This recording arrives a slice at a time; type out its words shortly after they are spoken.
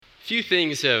Few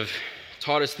things have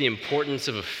taught us the importance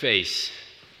of a face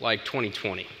like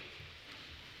 2020.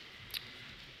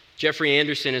 Jeffrey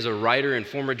Anderson is a writer and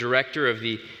former director of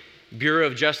the Bureau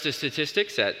of Justice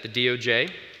Statistics at the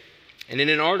DOJ. And in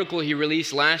an article he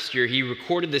released last year, he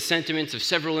recorded the sentiments of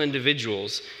several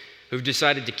individuals who've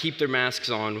decided to keep their masks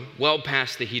on well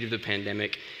past the heat of the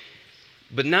pandemic,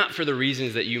 but not for the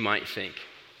reasons that you might think.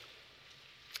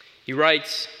 He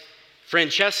writes,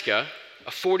 Francesca, a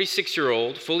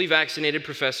 46-year-old, fully vaccinated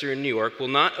professor in New York, will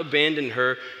not abandon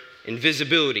her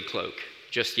invisibility cloak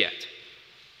just yet.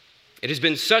 It has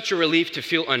been such a relief to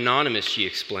feel anonymous, she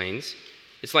explains.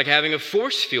 It's like having a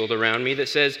force field around me that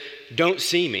says, don't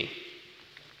see me.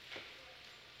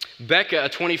 Becca, a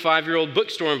 25-year-old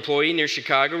bookstore employee near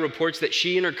Chicago, reports that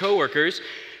she and her coworkers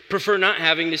prefer not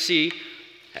having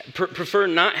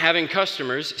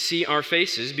customers see our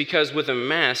faces because with a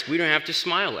mask, we don't have to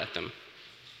smile at them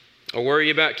or worry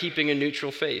about keeping a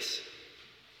neutral face.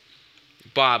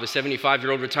 Bob, a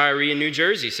 75-year-old retiree in New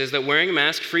Jersey, says that wearing a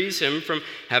mask frees him from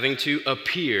having to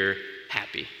appear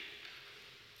happy.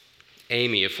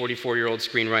 Amy, a 44-year-old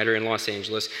screenwriter in Los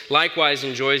Angeles, likewise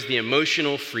enjoys the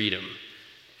emotional freedom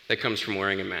that comes from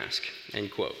wearing a mask,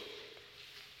 end quote.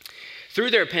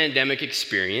 Through their pandemic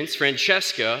experience,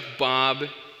 Francesca, Bob,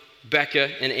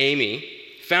 Becca, and Amy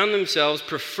found themselves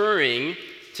preferring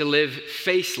to live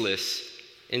faceless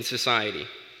in society.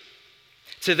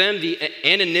 To them, the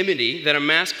anonymity that a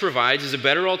mask provides is a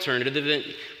better alternative than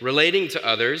relating to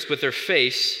others with their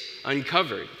face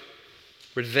uncovered,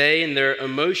 where they and their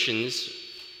emotions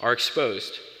are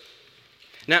exposed.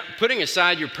 Now, putting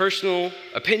aside your personal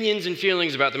opinions and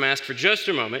feelings about the mask for just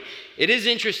a moment, it is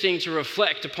interesting to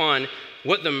reflect upon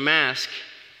what the mask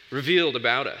revealed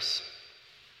about us.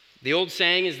 The old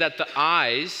saying is that the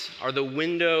eyes are the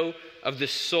window of the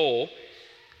soul,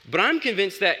 but I'm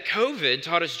convinced that COVID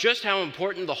taught us just how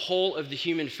important the whole of the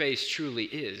human face truly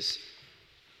is.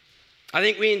 I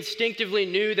think we instinctively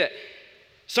knew that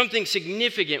something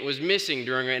significant was missing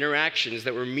during our interactions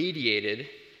that were mediated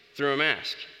through a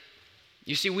mask.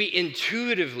 You see, we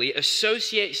intuitively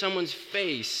associate someone's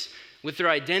face with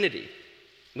their identity,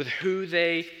 with who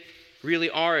they really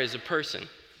are as a person.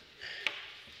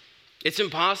 It's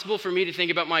impossible for me to think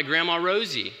about my grandma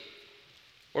Rosie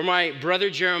or my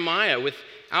brother Jeremiah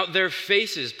without their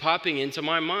faces popping into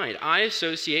my mind. I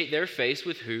associate their face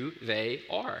with who they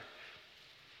are.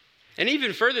 And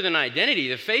even further than identity,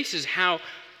 the face is how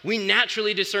we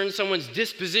naturally discern someone's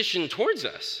disposition towards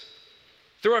us.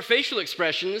 Through our facial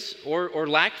expressions, or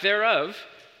lack thereof,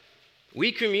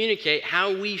 we communicate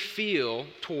how we feel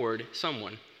toward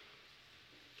someone.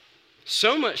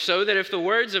 So much so that if the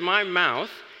words of my mouth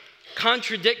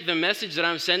contradict the message that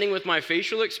I'm sending with my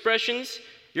facial expressions,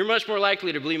 you're much more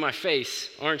likely to believe my face,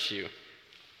 aren't you?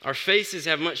 Our faces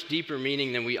have much deeper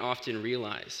meaning than we often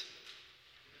realize.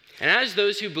 And as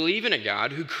those who believe in a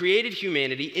God who created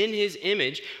humanity in his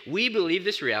image, we believe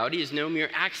this reality is no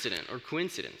mere accident or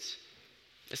coincidence.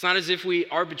 It's not as if we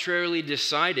arbitrarily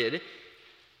decided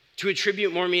to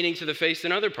attribute more meaning to the face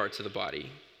than other parts of the body.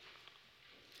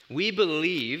 We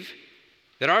believe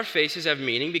that our faces have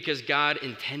meaning because God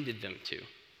intended them to.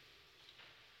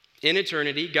 In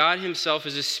eternity, God himself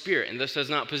is a spirit and thus does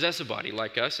not possess a body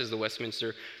like us, as the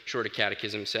Westminster Shorter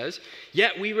Catechism says.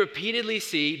 Yet we repeatedly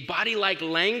see body-like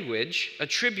language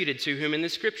attributed to him in the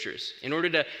scriptures in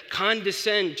order to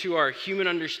condescend to our human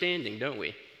understanding, don't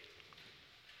we?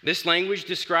 This language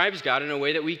describes God in a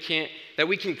way that we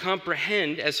can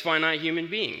comprehend as finite human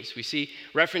beings. We see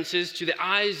references to the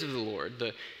eyes of the Lord,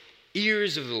 the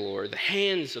ears of the Lord, the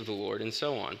hands of the Lord, and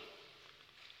so on.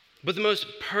 But the most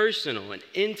personal and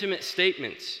intimate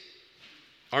statements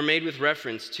are made with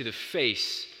reference to the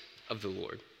face of the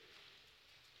Lord.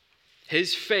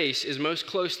 His face is most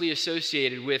closely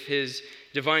associated with his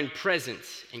divine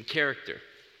presence and character.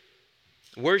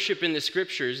 Worship in the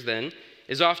scriptures, then,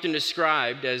 is often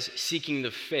described as seeking the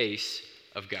face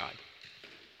of God.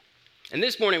 And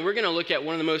this morning, we're going to look at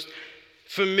one of the most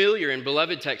familiar and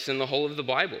beloved texts in the whole of the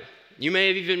Bible. You may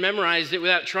have even memorized it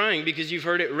without trying because you've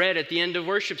heard it read at the end of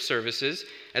worship services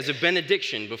as a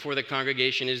benediction before the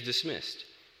congregation is dismissed.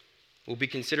 We'll be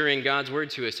considering God's word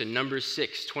to us in Numbers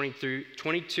 6, 22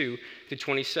 to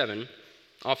 27,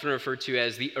 often referred to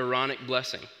as the Aaronic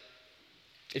blessing.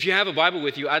 If you have a Bible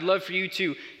with you, I'd love for you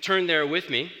to turn there with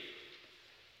me.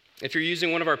 If you're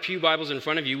using one of our pew Bibles in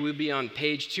front of you, we'll be on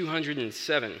page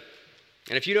 207.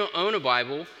 And if you don't own a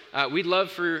Bible, we'd love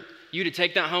for you to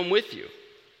take that home with you.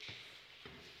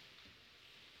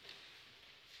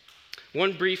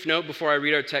 One brief note before I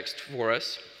read our text for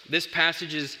us. This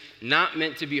passage is not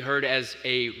meant to be heard as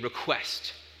a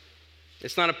request.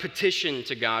 It's not a petition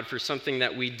to God for something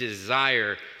that we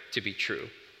desire to be true.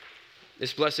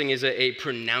 This blessing is a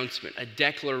pronouncement, a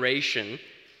declaration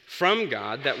from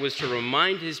God that was to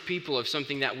remind his people of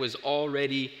something that was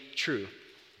already true.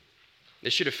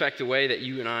 This should affect the way that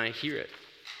you and I hear it.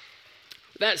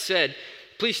 With that said,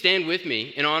 please stand with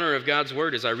me in honor of God's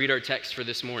word as I read our text for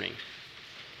this morning.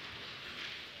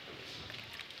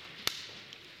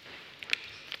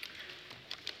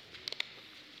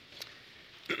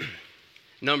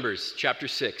 Numbers chapter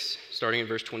 6, starting in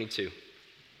verse 22.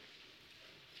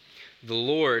 The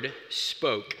Lord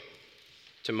spoke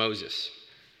to Moses,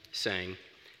 saying,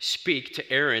 "Speak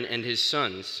to Aaron and his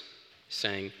sons,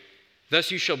 saying, Thus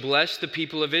you shall bless the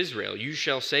people of Israel. You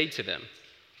shall say to them,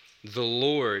 The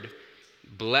Lord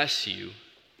bless you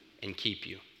and keep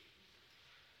you.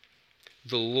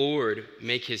 The Lord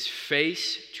make his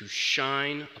face to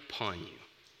shine upon you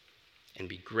and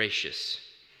be gracious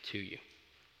to you.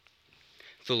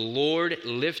 The Lord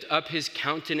lift up his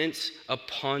countenance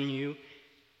upon you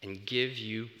and give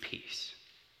you peace.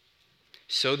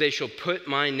 So they shall put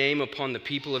my name upon the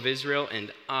people of Israel,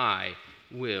 and I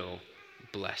will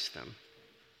bless them."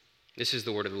 This is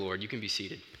the word of the Lord. You can be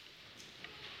seated.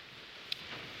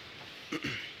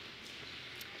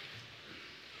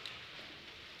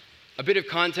 A bit of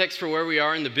context for where we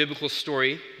are in the biblical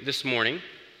story this morning.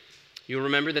 You'll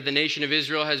remember that the nation of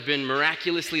Israel has been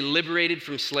miraculously liberated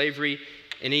from slavery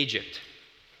in Egypt.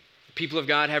 The people of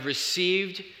God have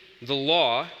received the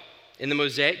law in the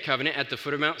Mosaic covenant at the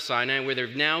foot of Mount Sinai, where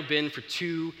they've now been for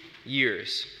 2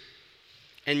 years.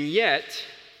 And yet,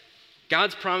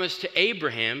 God's promise to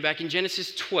Abraham back in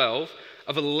Genesis 12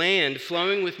 of a land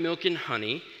flowing with milk and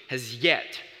honey has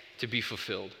yet to be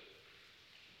fulfilled.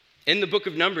 In the book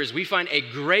of Numbers, we find a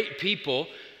great people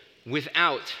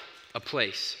without a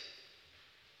place.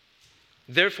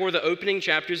 Therefore, the opening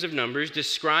chapters of Numbers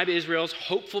describe Israel's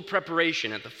hopeful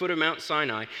preparation at the foot of Mount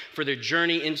Sinai for their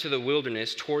journey into the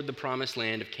wilderness toward the promised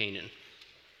land of Canaan.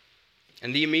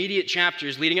 And the immediate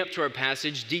chapters leading up to our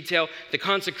passage detail the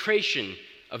consecration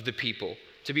of the people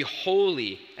to be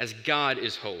holy as God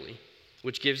is holy,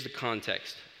 which gives the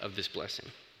context of this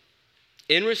blessing.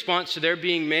 In response to their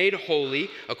being made holy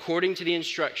according to the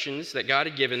instructions that God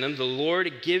had given them, the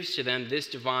Lord gives to them this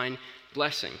divine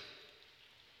blessing.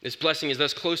 This blessing is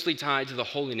thus closely tied to the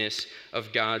holiness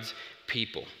of God's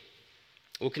people.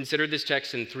 We'll consider this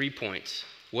text in 3 points.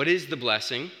 What is the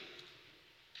blessing?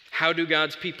 How do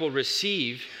God's people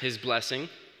receive his blessing?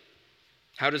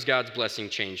 How does God's blessing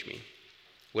change me?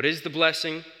 What is the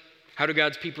blessing? How do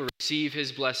God's people receive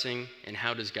his blessing? And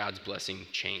how does God's blessing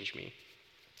change me?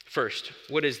 First,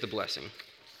 what is the blessing?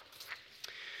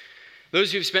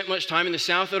 Those who've spent much time in the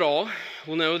South at all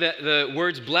will know that the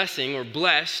words blessing or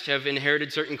blessed have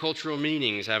inherited certain cultural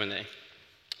meanings, haven't they?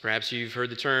 Perhaps you've heard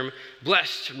the term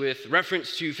blessed with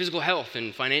reference to physical health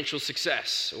and financial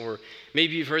success, or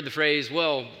maybe you've heard the phrase,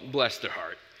 well, bless their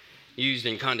heart, used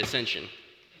in condescension.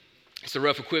 It's the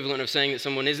rough equivalent of saying that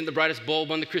someone isn't the brightest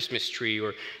bulb on the Christmas tree,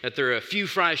 or that they're a few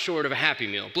fries short of a Happy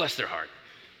Meal. Bless their heart.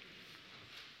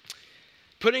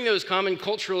 Putting those common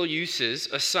cultural uses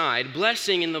aside,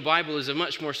 blessing in the Bible is of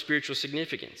much more spiritual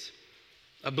significance.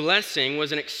 A blessing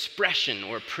was an expression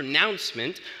or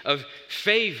pronouncement of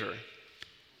favor,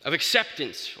 of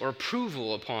acceptance or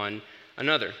approval upon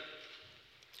another.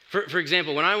 For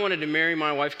example, when I wanted to marry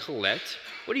my wife Colette,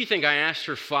 what do you think I asked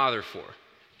her father for?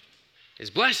 His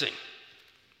blessing.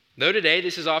 Though today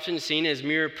this is often seen as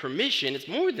mere permission, it's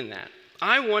more than that.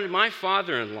 I wanted my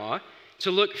father-in-law to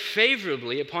look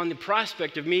favorably upon the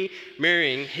prospect of me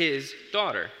marrying his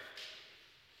daughter.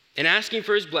 In asking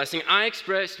for his blessing, I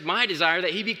expressed my desire that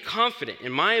he be confident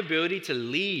in my ability to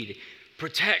lead,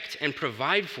 protect, and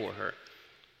provide for her.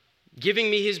 Giving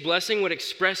me his blessing would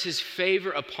express his favor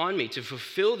upon me to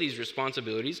fulfill these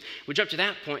responsibilities, which up to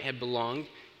that point had belonged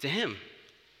to him.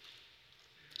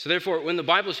 So therefore, when the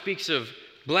Bible speaks of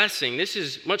blessing, this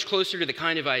is much closer to the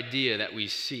kind of idea that we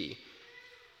see.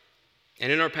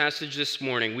 And in our passage this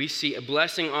morning, we see a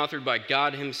blessing authored by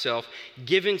God himself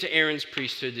given to Aaron's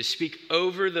priesthood to speak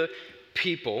over the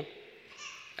people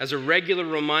as a regular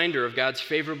reminder of God's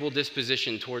favorable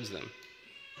disposition towards them.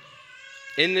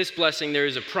 In this blessing, there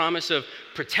is a promise of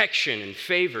protection and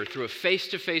favor through a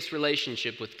face-to-face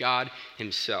relationship with God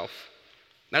himself.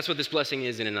 That's what this blessing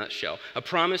is in a nutshell. A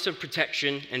promise of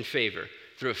protection and favor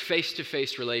through a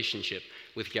face-to-face relationship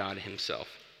with God himself.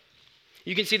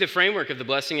 You can see the framework of the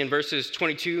blessing in verses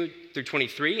 22 through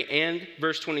 23 and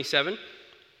verse 27.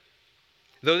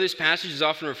 Though this passage is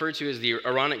often referred to as the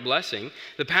Aaronic blessing,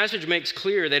 the passage makes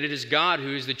clear that it is God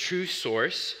who is the true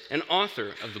source and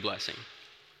author of the blessing.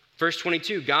 Verse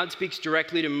 22, God speaks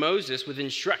directly to Moses with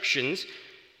instructions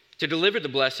to deliver the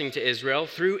blessing to Israel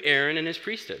through Aaron and his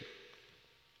priesthood.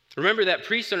 Remember that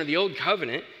priests under the old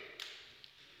covenant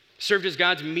served as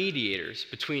God's mediators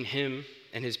between him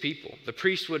and his people. The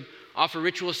priest would offer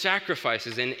ritual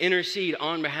sacrifices and intercede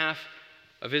on behalf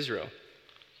of Israel.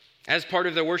 As part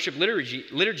of their worship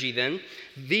liturgy then,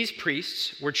 these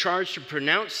priests were charged to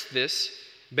pronounce this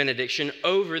benediction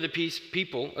over the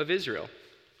people of Israel.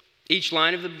 Each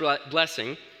line of the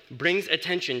blessing brings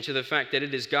attention to the fact that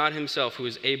it is God himself who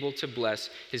is able to bless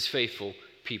his faithful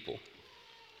people.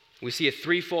 We see a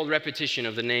threefold repetition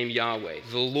of the name Yahweh,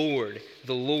 the Lord,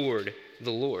 the Lord,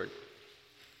 the Lord.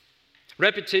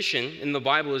 Repetition in the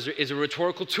Bible is a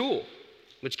rhetorical tool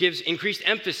which gives increased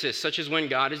emphasis, such as when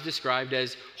God is described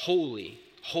as holy,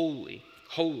 holy,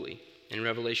 holy in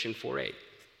Revelation 4:8.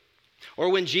 Or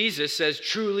when Jesus says,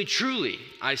 truly, truly,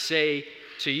 I say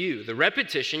to you. The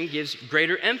repetition gives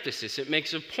greater emphasis. It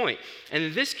makes a point. And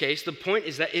in this case, the point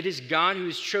is that it is God who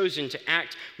has chosen to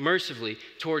act mercifully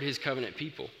toward his covenant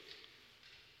people.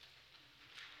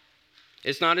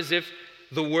 It's not as if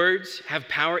the words have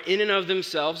power in and of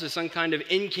themselves as some kind of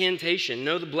incantation.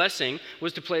 No, the blessing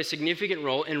was to play a significant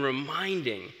role in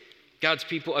reminding God's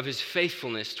people of his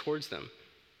faithfulness towards them,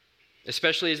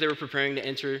 especially as they were preparing to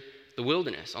enter the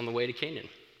wilderness on the way to Canaan.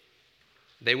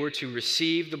 They were to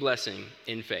receive the blessing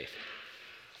in faith.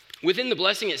 Within the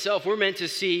blessing itself, we're meant to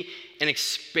see an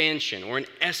expansion or an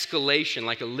escalation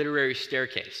like a literary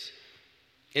staircase.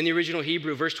 In the original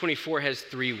Hebrew, verse 24 has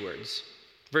 3 words.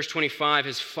 Verse 25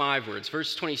 has 5 words.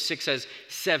 Verse 26 has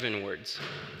 7 words.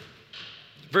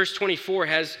 Verse 24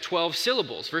 has 12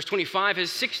 syllables. Verse 25 has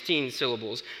 16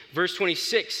 syllables. Verse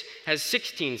 26 has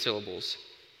 16 syllables.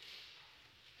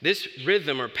 This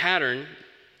rhythm or pattern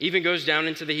even goes down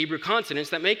into the Hebrew consonants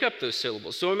that make up those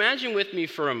syllables. So imagine with me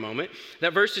for a moment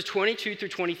that verses 22 through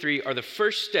 23 are the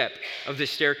first step of this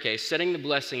staircase, setting the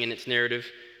blessing in its narrative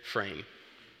frame.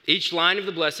 Each line of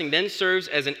the blessing then serves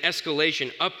as an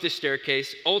escalation up the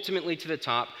staircase, ultimately to the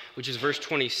top, which is verse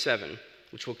 27,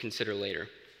 which we'll consider later.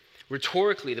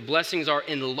 Rhetorically, the blessings are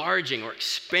enlarging or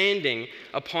expanding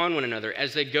upon one another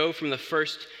as they go from the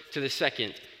first to the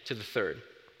second to the third.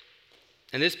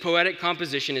 And this poetic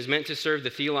composition is meant to serve the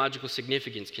theological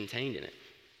significance contained in it.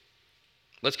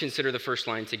 Let's consider the first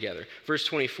line together. Verse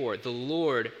 24, the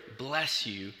Lord bless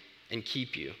you and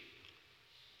keep you.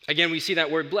 Again, we see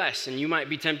that word bless, and you might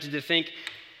be tempted to think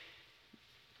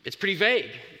it's pretty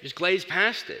vague. Just glaze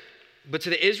past it. But to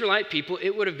the Israelite people,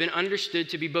 it would have been understood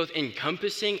to be both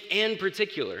encompassing and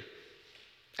particular.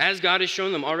 As God has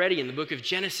shown them already in the book of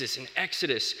Genesis and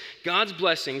Exodus, God's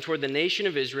blessing toward the nation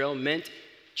of Israel meant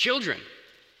children.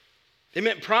 It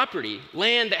meant property,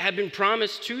 land that had been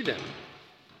promised to them.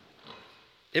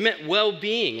 It meant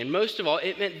well-being, and most of all,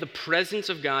 it meant the presence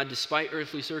of God despite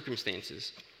earthly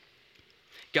circumstances.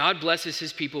 God blesses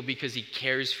his people because he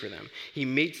cares for them. He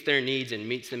meets their needs and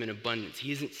meets them in abundance.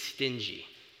 He isn't stingy.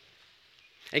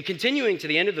 And continuing to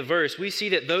the end of the verse, we see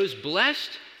that those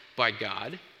blessed by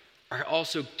God are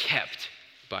also kept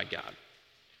by God.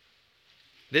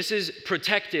 This is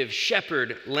protective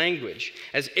shepherd language.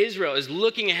 As Israel is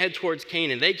looking ahead towards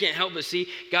Canaan, they can't help but see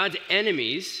God's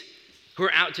enemies who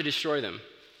are out to destroy them.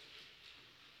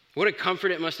 What a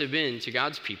comfort it must have been to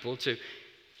God's people to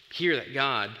hear that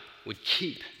God would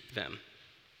keep them.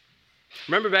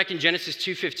 Remember back in Genesis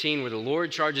 2:15 where the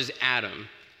Lord charges Adam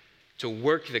to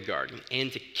work the garden and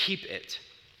to keep it.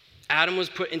 Adam was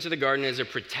put into the garden as a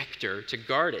protector to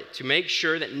guard it, to make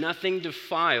sure that nothing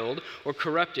defiled or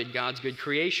corrupted God's good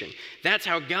creation. That's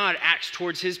how God acts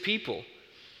towards his people.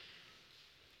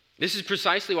 This is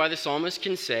precisely why the psalmist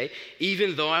can say,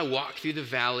 even though I walk through the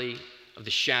valley of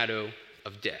the shadow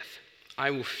of death,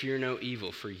 I will fear no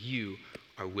evil, for you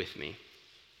are with me.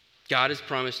 God has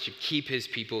promised to keep his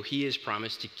people. He has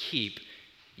promised to keep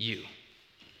you.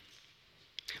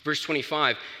 Verse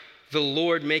 25, the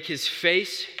Lord make his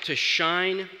face to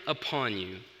shine upon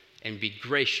you and be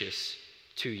gracious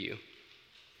to you.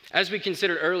 As we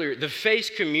considered earlier, the face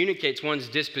communicates one's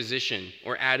disposition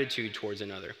or attitude towards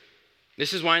another.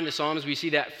 This is why in the Psalms we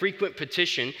see that frequent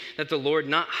petition that the Lord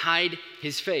not hide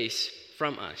his face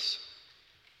from us.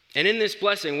 And in this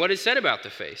blessing, what is said about the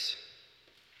face?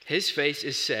 His face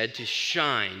is said to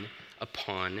shine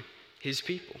upon his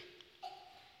people.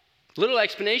 Little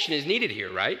explanation is needed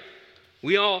here, right?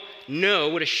 We all know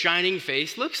what a shining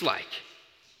face looks like.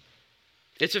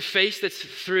 It's a face that's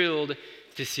thrilled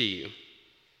to see you.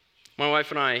 My wife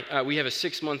and I, we have a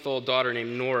 6-month-old daughter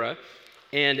named Nora,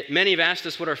 and many have asked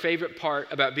us what our favorite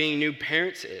part about being new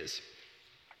parents is.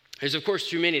 There's, of course,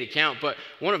 too many to count, but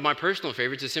one of my personal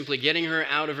favorites is simply getting her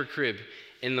out of her crib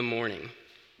in the morning.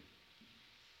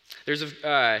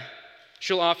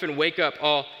 She'll often wake up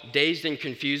all dazed and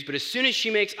confused, but as soon as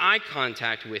she makes eye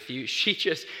contact with you, she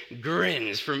just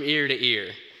grins from ear to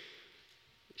ear.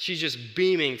 She's just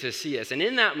beaming to see us. And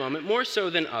in that moment, more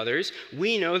so than others,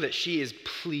 we know that she is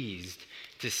pleased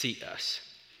to see us.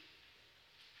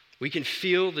 We can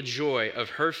feel the joy of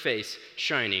her face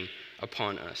shining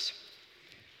upon us.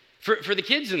 For the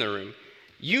kids in the room,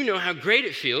 you know how great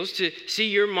it feels to see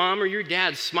your mom or your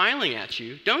dad smiling at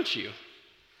you, don't you?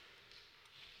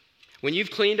 When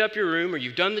you've cleaned up your room or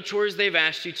you've done the chores they've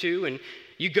asked you to, and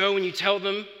you go and you tell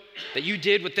them that you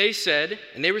did what they said,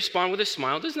 and they respond with a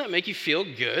smile, doesn't that make you feel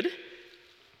good?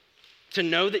 To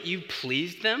know that you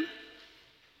pleased them?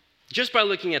 Just by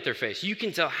looking at their face, you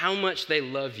can tell how much they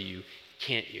love you,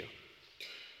 can't you?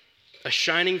 A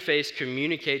shining face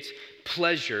communicates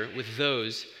pleasure with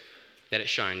those that it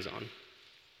shines on.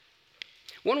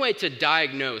 One way to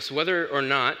diagnose whether or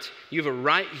not you have a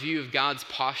right view of God's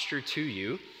posture to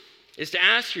you is to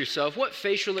ask yourself what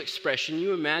facial expression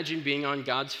you imagine being on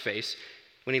God's face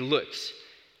when he looks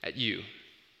at you.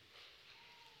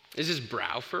 Is his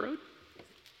brow furrowed?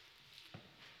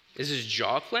 Is his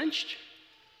jaw clenched?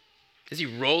 Is he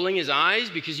rolling his eyes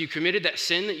because you committed that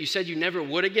sin that you said you never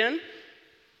would again?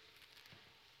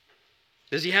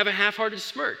 Does he have a half-hearted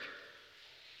smirk?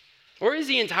 Or is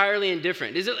he entirely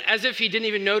indifferent? Is it as if he didn't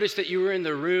even notice that you were in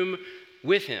the room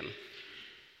with him?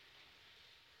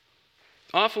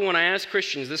 Often when I ask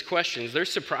Christians this question, they're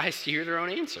surprised to hear their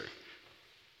own answer.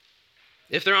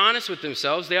 If they're honest with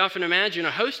themselves, they often imagine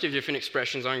a host of different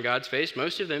expressions on God's face,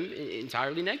 most of them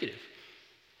entirely negative.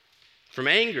 From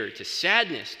anger to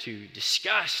sadness to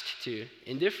disgust to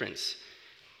indifference.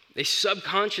 They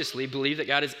subconsciously believe that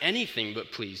God is anything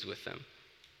but pleased with them.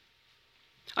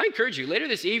 I encourage you, later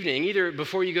this evening, either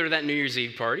before you go to that New Year's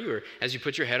Eve party or as you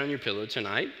put your head on your pillow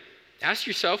tonight, ask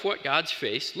yourself what God's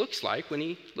face looks like when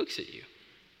he looks at you.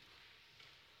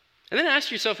 And then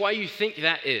ask yourself why you think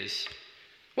that is.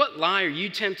 What lie are you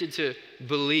tempted to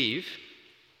believe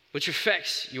which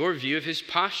affects your view of his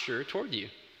posture toward you?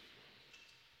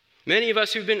 Many of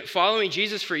us who've been following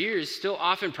Jesus for years still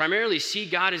often primarily see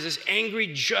God as this angry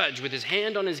judge with his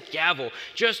hand on his gavel,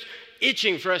 just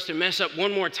itching for us to mess up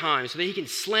one more time so that he can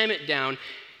slam it down,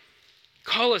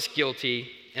 call us guilty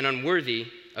and unworthy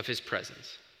of his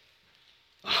presence.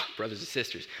 Oh, brothers and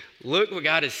sisters, look what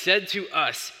God has said to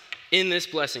us in this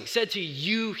blessing, said to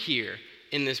you here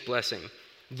in this blessing.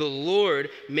 The Lord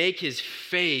make his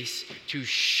face to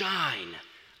shine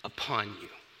upon you.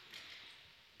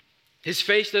 His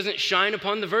face doesn't shine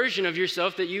upon the version of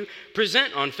yourself that you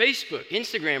present on Facebook,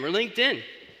 Instagram, or LinkedIn.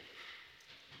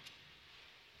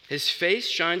 His face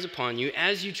shines upon you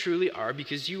as you truly are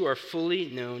because you are fully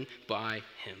known by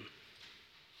him.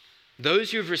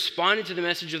 Those who have responded to the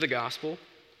message of the gospel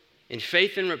in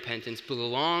faith and repentance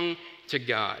belong to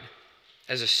God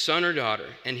as a son or daughter,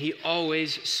 and he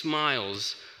always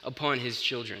smiles upon his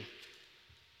children.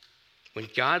 When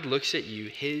God looks at you,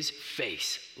 his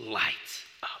face lights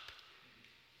up.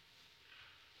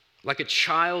 Like a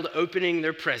child opening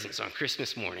their presents on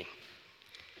Christmas morning.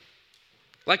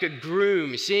 Like a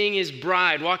groom seeing his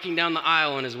bride walking down the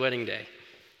aisle on his wedding day.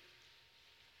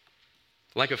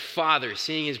 Like a father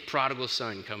seeing his prodigal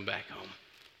son come back home.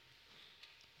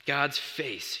 God's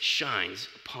face shines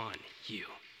upon you.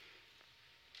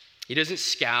 He doesn't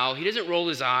scowl. He doesn't roll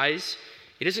his eyes.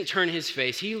 He doesn't turn his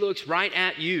face. He looks right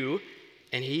at you,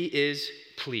 and he is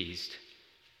pleased.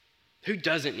 Who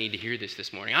doesn't need to hear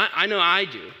this morning? I know I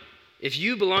do. If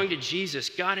you belong to Jesus,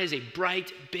 God has a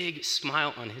bright, big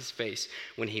smile on his face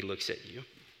when he looks at you.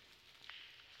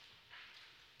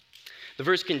 The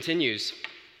verse continues,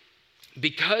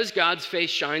 because God's face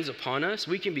shines upon us,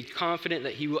 we can be confident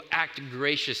that he will act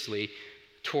graciously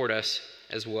toward us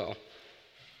as well.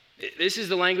 This is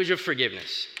the language of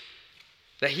forgiveness,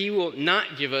 that he will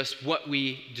not give us what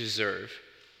we deserve.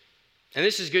 And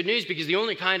this is good news because the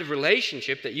only kind of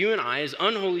relationship that you and I as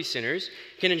unholy sinners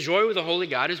can enjoy with a holy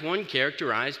God is one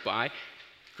characterized by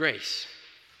grace.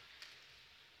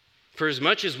 For as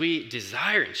much as we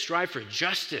desire and strive for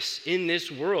justice in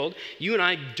this world, you and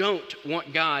I don't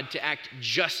want God to act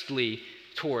justly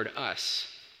toward us.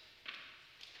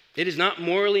 It is not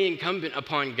morally incumbent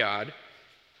upon God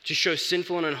to show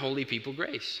sinful and unholy people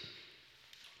grace.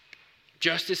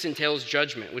 Justice entails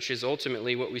judgment, which is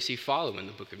ultimately what we see follow in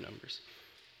the book of Numbers.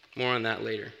 More on that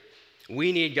later.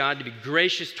 We need God to be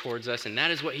gracious towards us, and that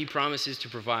is what he promises to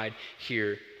provide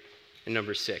here in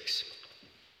number 6.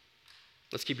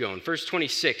 Let's keep going. Verse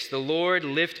 26, the Lord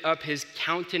lift up his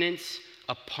countenance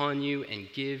upon you and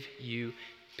give you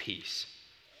peace.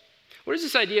 What does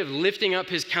this idea of lifting up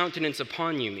his countenance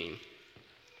upon you mean?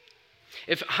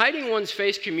 If hiding one's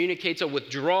face communicates a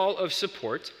withdrawal of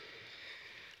support,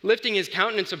 lifting his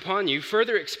countenance upon you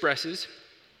further expresses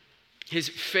his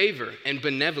favor and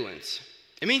benevolence.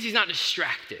 It means he's not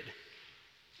distracted.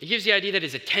 It gives the idea that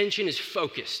his attention is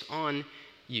focused on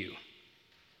you.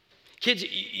 Kids,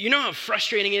 you know how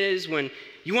frustrating it is when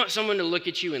you want someone to look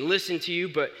at you and listen to you,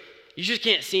 but you just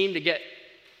can't seem to get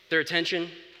their attention?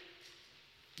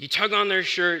 You tug on their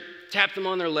shirt, tap them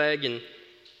on their leg, and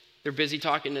they're busy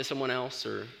talking to someone else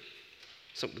or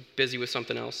busy with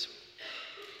something else.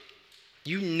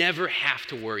 You never have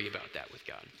to worry about that with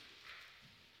God.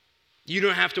 You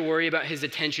don't have to worry about his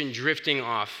attention drifting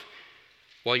off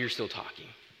while you're still talking.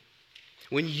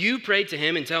 When you pray to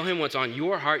him and tell him what's on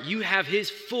your heart, you have his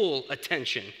full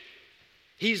attention.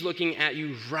 He's looking at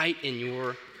you right in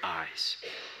your eyes.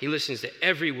 He listens to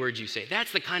every word you say.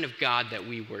 That's the kind of God that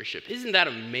we worship. Isn't that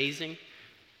amazing?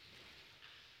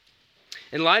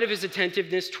 In light of his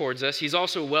attentiveness towards us, he's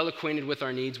also well acquainted with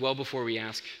our needs well before we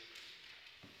ask.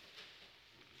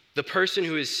 The person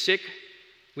who is sick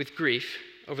with grief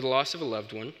over the loss of a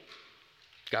loved one,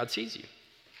 God sees you.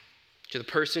 To the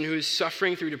person who is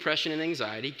suffering through depression and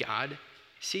anxiety, God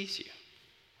sees you.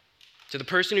 To the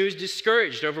person who is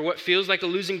discouraged over what feels like a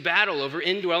losing battle over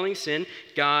indwelling sin,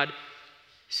 God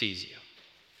sees you.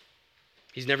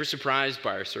 He's never surprised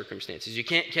by our circumstances. You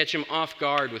can't catch him off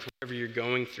guard with whatever you're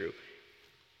going through.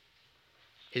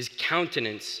 His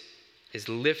countenance is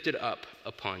lifted up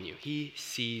upon you. He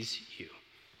sees you.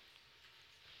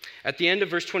 At the end of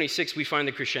verse 26, we find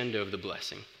the crescendo of the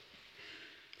blessing.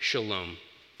 Shalom,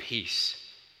 peace.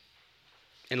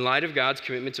 In light of God's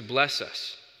commitment to bless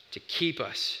us, to keep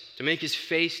us, to make his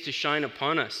face to shine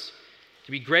upon us,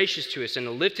 to be gracious to us, and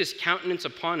to lift his countenance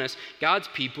upon us, God's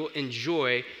people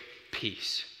enjoy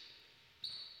peace.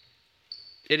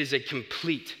 It is a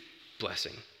complete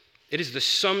blessing. It is the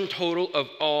sum total of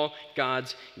all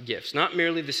God's gifts, not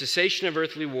merely the cessation of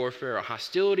earthly warfare or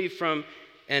hostility from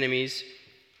enemies.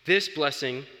 This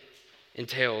blessing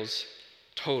entails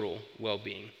total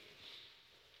well-being.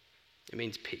 It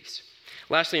means peace.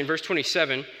 Lastly, in verse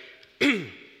 27,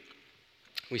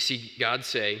 we see God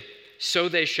say, "So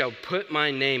they shall put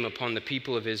my name upon the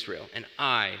people of Israel, and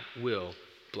I will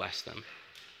bless them."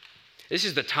 This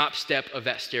is the top step of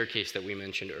that staircase that we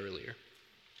mentioned earlier.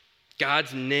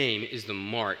 God's name is the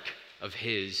mark of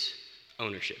his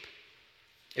ownership.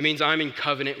 It means I'm in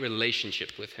covenant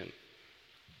relationship with him.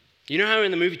 You know how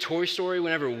in the movie Toy Story,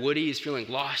 whenever Woody is feeling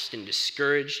lost and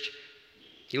discouraged,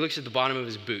 he looks at the bottom of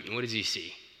his boot, and what does he see?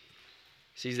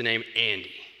 He sees the name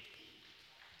Andy.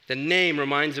 The name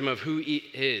reminds him of who he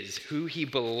is, who he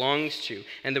belongs to,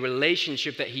 and the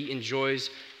relationship that he enjoys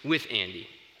with Andy.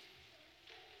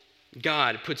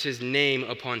 God puts his name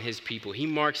upon his people. He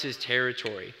marks his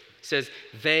territory. Says,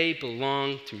 they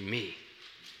belong to me.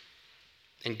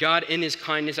 And God, in his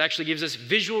kindness, actually gives us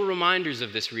visual reminders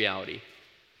of this reality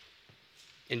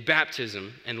in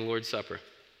baptism and the Lord's Supper.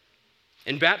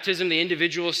 In baptism, the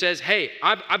individual says, hey,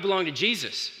 I belong to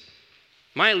Jesus.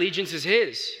 My allegiance is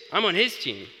his. I'm on his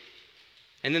team.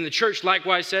 And then the church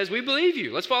likewise says, we believe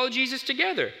you. Let's follow Jesus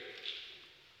together.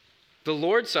 The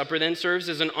Lord's Supper then serves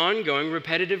as an ongoing,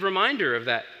 repetitive reminder of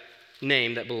that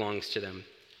name that belongs to them.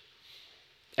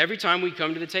 Every time we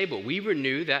come to the table, we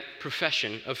renew that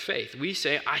profession of faith. We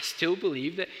say, I still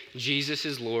believe that Jesus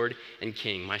is Lord and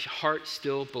King. My heart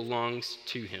still belongs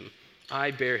to him.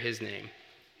 I bear his name.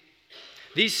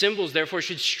 These symbols, therefore,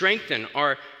 should strengthen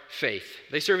our faith.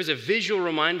 They serve as a visual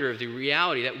reminder of the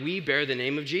reality that we bear the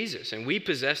name of Jesus and we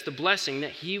possess the blessing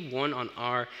that he won on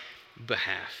our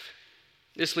behalf.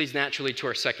 This leads naturally to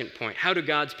our second point. How do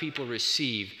God's people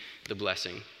receive the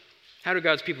blessing? How do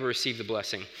God's people receive the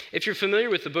blessing? If you're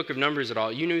familiar with the book of Numbers at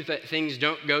all, you know that things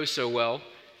don't go so well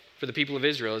for the people of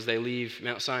Israel as they leave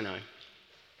Mount Sinai.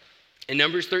 In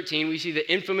Numbers 13, we see the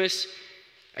infamous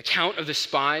account of the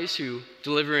spies who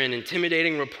deliver an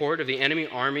intimidating report of the enemy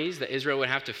armies that Israel would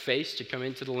have to face to come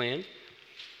into the land.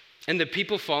 And the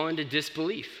people fall into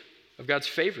disbelief of God's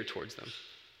favor towards them.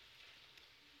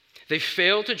 They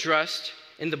fail to trust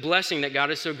in the blessing that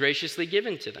God has so graciously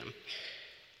given to them.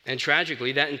 And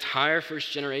tragically, that entire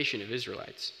first generation of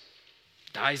Israelites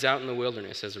dies out in the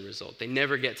wilderness as a result. They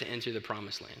never get to enter the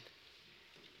promised land.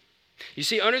 You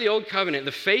see, under the old covenant,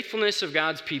 the faithfulness of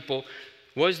God's people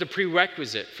was the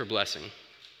prerequisite for blessing.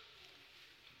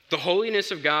 The holiness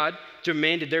of God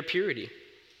demanded their purity.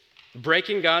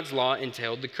 Breaking God's law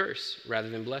entailed the curse rather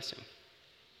than blessing.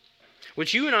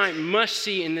 What you and I must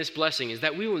see in this blessing is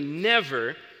that we will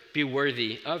never be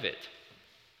worthy of it.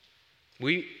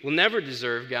 We will never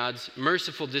deserve God's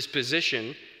merciful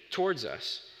disposition towards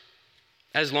us.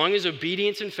 As long as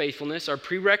obedience and faithfulness are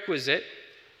prerequisite,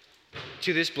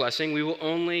 to this blessing, we will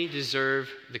only deserve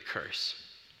the curse.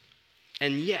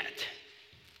 And yet,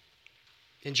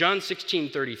 in John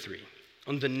 16:33,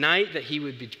 on the night that he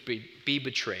would be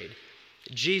betrayed,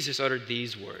 Jesus uttered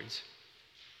these words,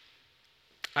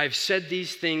 "I've said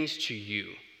these things to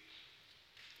you,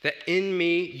 that in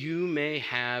me you may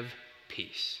have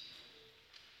peace.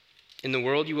 In the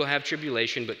world you will have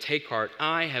tribulation, but take heart,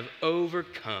 I have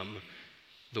overcome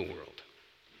the world."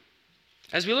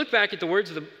 As we look back at the words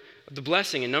of the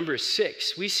blessing in Numbers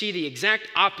 6, we see the exact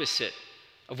opposite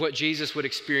of what Jesus would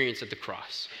experience at the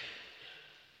cross.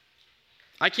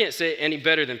 I can't say it any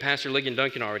better than Pastor Ligon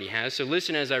Duncan already has, so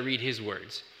listen as I read his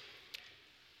words.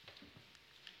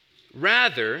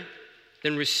 Rather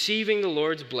than receiving the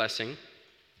Lord's blessing,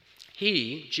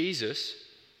 he, Jesus,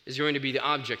 is going to be the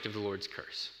object of the Lord's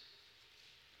curse.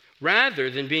 Rather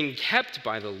than being kept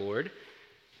by the Lord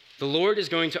is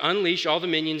going to unleash all the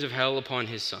minions of hell upon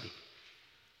his Son.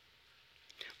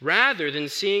 Rather than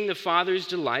seeing the Father's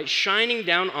delight shining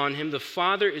down on him, the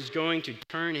Father is going to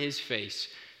turn his face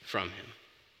from him.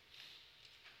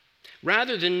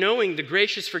 Rather than knowing the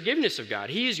gracious forgiveness of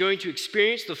God, he is going to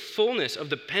experience the fullness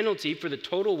of the penalty for the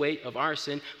total weight of our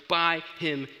sin by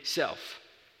himself.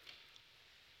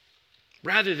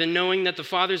 Rather than knowing that the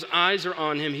Father's eyes are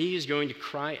on him, he is going to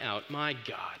cry out, "My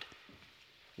God,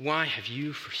 why have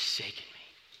you forsaken me?"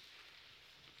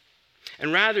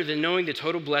 And rather than knowing the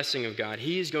total blessing of God,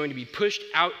 he is going to be pushed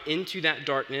out into that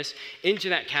darkness, into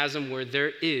that chasm where there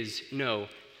is no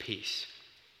peace.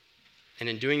 And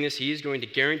in doing this, he is going to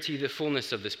guarantee the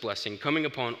fullness of this blessing coming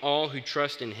upon all who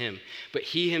trust in him. But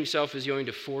he himself is going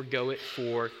to forego it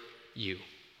for you.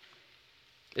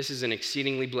 This is an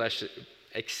exceedingly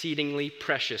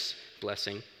precious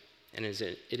blessing, and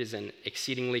it is an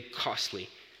exceedingly costly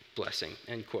blessing,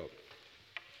 end quote.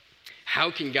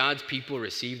 How can God's people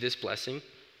receive this blessing?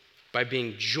 By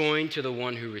being joined to the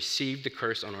one who received the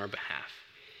curse on our behalf.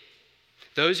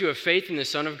 Those who have faith in the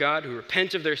Son of God, who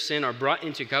repent of their sin, are brought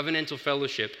into covenantal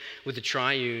fellowship with the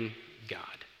triune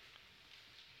God.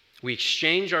 We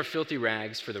exchange our filthy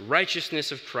rags for the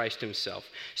righteousness of Christ himself,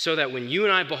 so that when you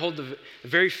and I behold the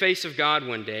very face of God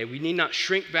one day, we need not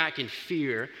shrink back in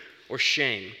fear or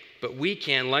shame, but we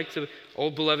can, like the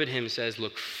old beloved hymn says,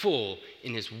 look full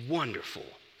in his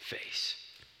wonderful face.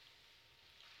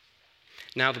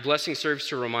 Now, the blessing serves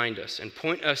to remind us and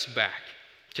point us back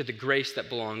to the grace that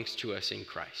belongs to us in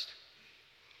Christ.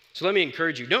 So let me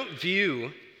encourage you, don't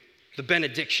view the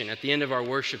benediction at the end of our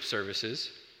worship services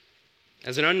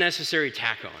as an unnecessary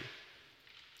tack-on.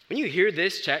 When you hear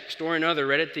this text or another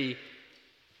read at the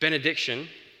benediction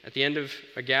at the end of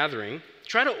a gathering,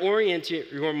 try to orient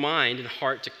your mind and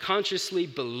heart to consciously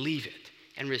believe it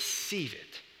and receive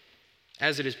it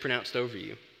as it is pronounced over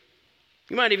you.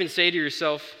 You might even say to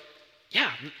yourself,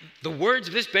 yeah, the words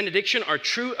of this benediction are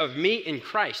true of me in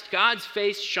Christ. God's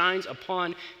face shines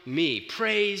upon me.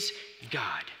 Praise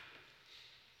God.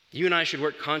 You and I should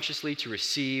work consciously to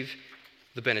receive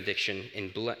the benediction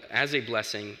as a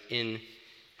blessing in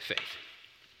faith.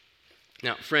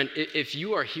 Now, friend, if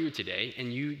you are here today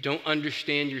and you don't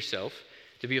understand yourself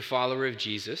to be a follower of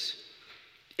Jesus,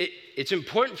 it's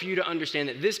important for you to understand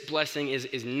that this blessing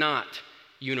is not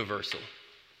universal.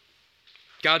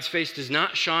 God's face does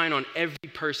not shine on every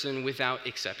person without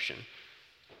exception.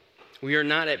 We are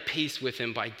not at peace with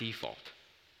him by default.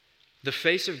 The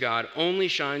face of God only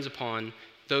shines upon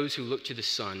those who look to the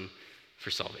Son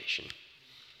for salvation.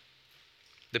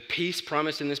 The peace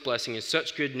promised in this blessing is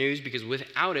such good news because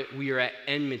without it, we are at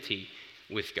enmity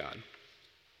with God.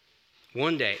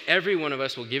 One day, every one of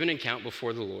us will give an account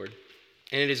before the Lord,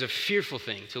 and it is a fearful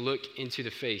thing to look into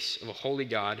the face of a holy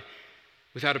God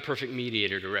without a perfect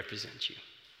mediator to represent you.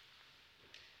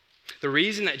 The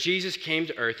reason that Jesus came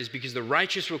to earth is because the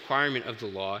righteous requirement of the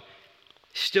law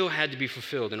still had to be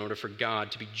fulfilled in order for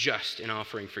God to be just in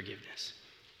offering forgiveness.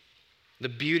 The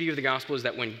beauty of the gospel is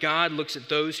that when God looks at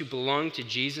those who belong to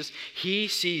Jesus, he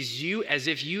sees you as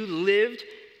if you lived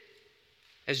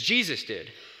as Jesus did,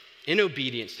 in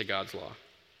obedience to God's law.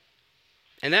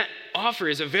 And that offer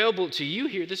is available to you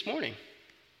here this morning.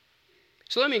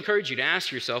 So let me encourage you to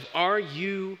ask yourself, are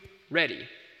you ready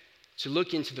to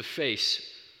look into the face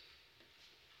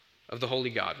of the holy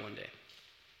God one day?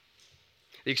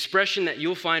 The expression that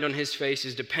you'll find on his face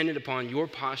is dependent upon your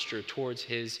posture towards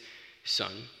his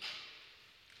Son.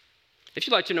 If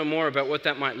you'd like to know more about what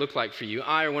that might look like for you,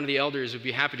 I or one of the elders would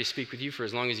be happy to speak with you for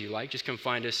as long as you like. Just come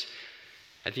find us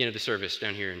at the end of the service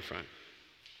down here in front.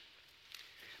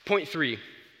 Point 3,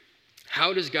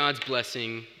 how does God's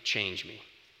blessing change me?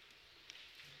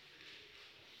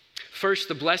 First,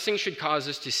 the blessing should cause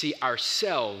us to see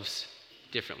ourselves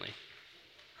differently.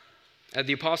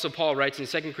 The Apostle Paul writes in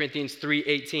 2 Corinthians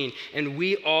 3:18, "And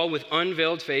we all with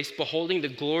unveiled face, beholding the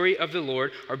glory of the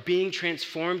Lord, are being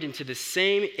transformed into the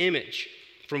same image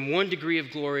from one degree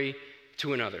of glory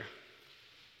to another.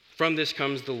 From this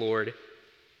comes the Lord,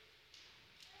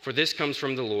 for this comes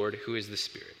from the Lord who is the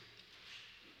Spirit."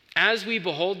 As we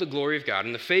behold the glory of God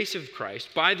in the face of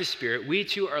Christ by the Spirit, we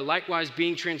too are likewise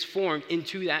being transformed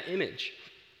into that image.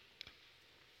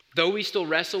 Though we still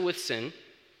wrestle with sin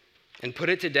and put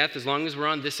it to death as long as we're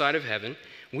on this side of heaven,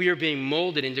 we are being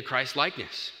molded into Christ's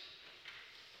likeness.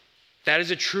 That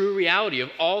is a true reality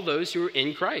of all those who are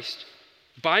in Christ.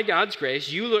 By God's grace,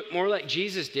 you look more like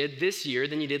Jesus did this year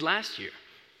than you did last year.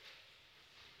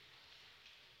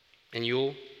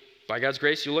 And by God's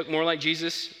grace, you'll look more like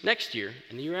Jesus next year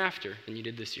and the year after than you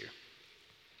did this year.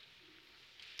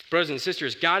 Brothers and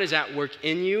sisters, God is at work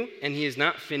in you, and he is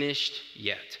not finished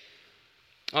yet.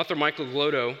 Author Michael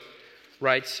Glotto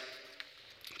writes,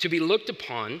 "To be looked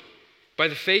upon by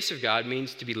the face of God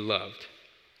means to be loved,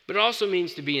 but it also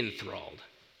means to be enthralled.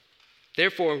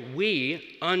 Therefore,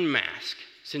 we unmask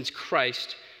since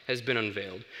Christ has been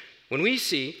unveiled. When we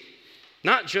see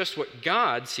not just what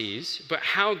God sees, but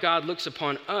how God looks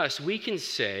upon us, we can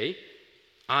say,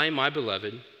 'I am my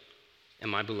beloved,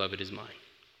 and my beloved is mine.'"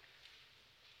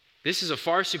 This is a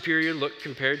far superior look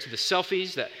compared to the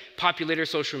selfies that populate our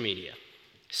social media.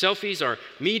 Selfies are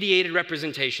mediated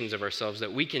representations of ourselves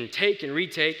that we can take and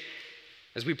retake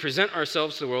as we present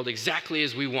ourselves to the world exactly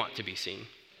as we want to be seen.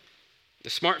 The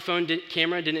smartphone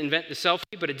camera didn't invent the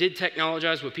selfie, but it did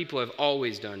technologize what people have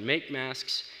always done: make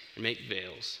masks and make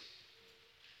veils.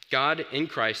 God in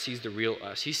Christ sees the real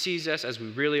us. He sees us as we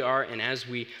really are and as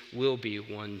we will be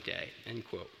one day, end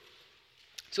quote.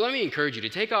 So let me encourage you to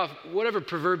take off whatever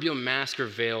proverbial mask or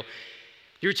veil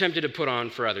you're tempted to put on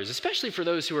for others, especially for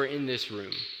those who are in this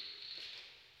room.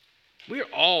 We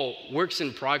are all works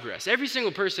in progress. Every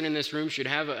single person in this room should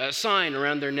have a sign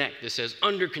around their neck that says,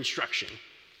 "Under construction."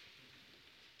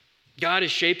 God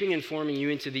is shaping and forming you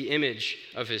into the image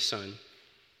of his Son,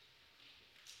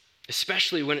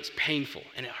 especially when it's painful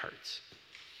and it hurts.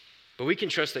 But we can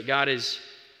trust that God is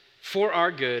for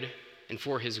our good and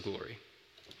for his glory.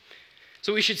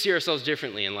 So we should see ourselves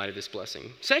differently in light of this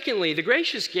blessing. Secondly, the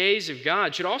gracious gaze of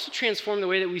God should also transform the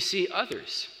way that we see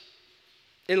others.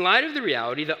 In light of the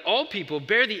reality that all people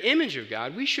bear the image of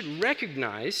God, we should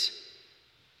recognize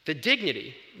the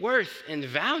dignity, worth, and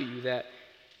value that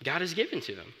God has given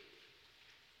to them.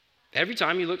 Every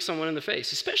time you look someone in the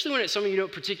face, especially when it's someone you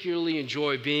don't particularly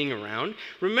enjoy being around,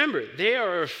 remember, they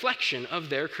are a reflection of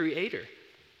their Creator.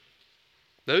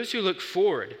 Those who look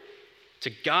forward to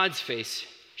God's face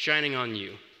shining on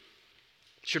you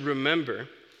should remember,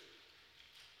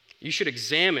 you should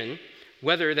examine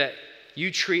whether that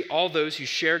you treat all those who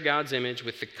share God's image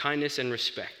with the kindness and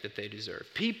respect that they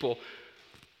deserve. People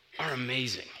are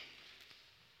amazing.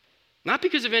 Not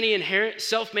because of any inherent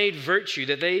self-made virtue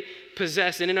that they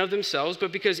possess in and of themselves,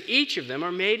 but because each of them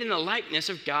are made in the likeness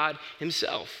of God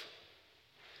himself.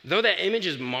 Though that image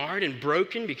is marred and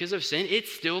broken because of sin,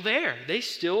 it's still there. They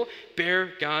still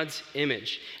bear God's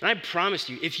image. And I promise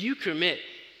you, if you commit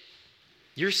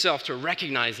yourself to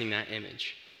recognizing that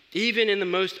image, even in the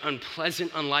most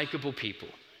unpleasant, unlikable people,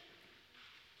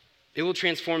 it will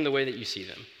transform the way that you see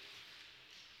them.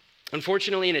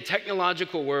 Unfortunately, in a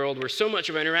technological world where so much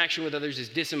of our interaction with others is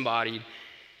disembodied,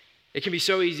 it can be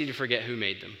so easy to forget who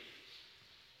made them.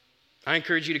 I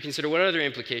encourage you to consider what other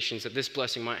implications that this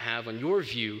blessing might have on your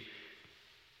view,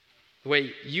 the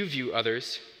way you view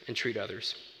others and treat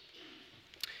others.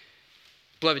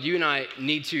 Beloved, you and I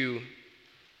need to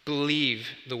believe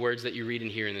the words that you read and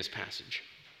hear in this passage.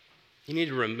 You need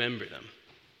to remember them.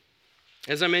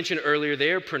 As I mentioned earlier,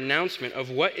 they are a pronouncement of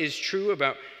what is true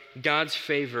about God's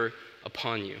favor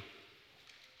upon you.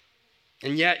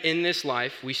 And yet, in this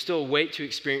life, we still wait to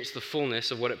experience the fullness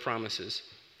of what it promises.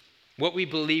 What we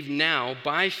believe now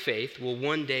by faith will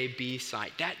one day be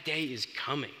sight. That day is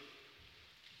coming.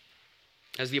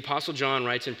 As the Apostle John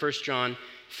writes in 1 John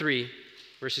 3,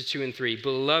 verses 2 and 3,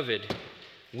 "Beloved,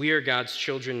 we are God's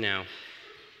children now,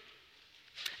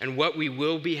 and what we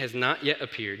will be has not yet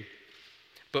appeared.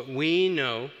 But we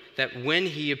know that when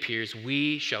he appears,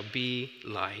 we shall be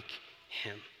like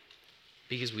him,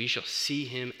 because we shall see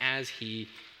him as he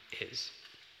is."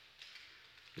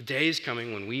 The day is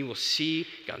coming when we will see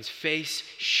God's face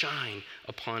shine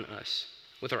upon us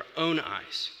with our own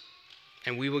eyes,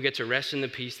 and we will get to rest in the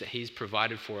peace that he's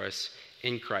provided for us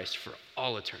in Christ for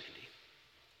all eternity.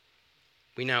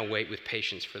 We now wait with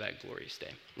patience for that glorious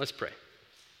day. Let's pray.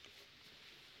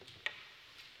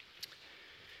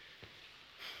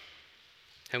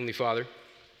 Heavenly Father,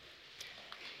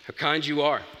 how kind you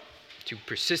are to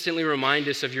persistently remind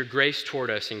us of your grace toward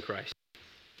us in Christ.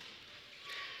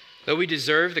 Though we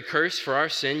deserve the curse for our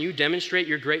sin, you demonstrate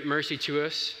your great mercy to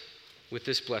us with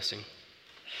this blessing.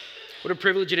 What a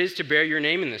privilege it is to bear your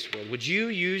name in this world. Would you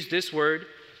use this word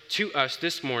to us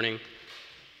this morning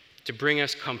to bring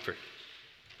us comfort,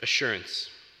 assurance,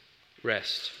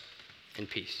 rest, and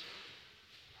peace?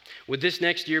 Would this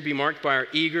next year be marked by our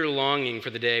eager longing for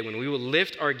the day when we will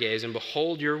lift our gaze and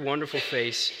behold your wonderful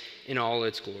face in all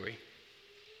its glory?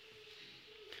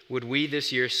 Would we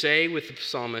this year say with the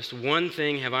psalmist, one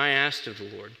thing have I asked of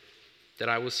the Lord that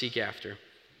I will seek after,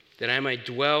 that I might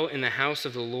dwell in the house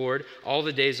of the Lord all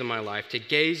the days of my life, to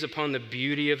gaze upon the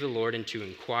beauty of the Lord and to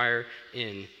inquire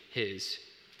in his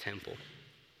temple.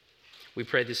 We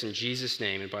pray this in Jesus'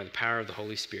 name and by the power of the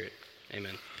Holy Spirit.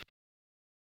 Amen.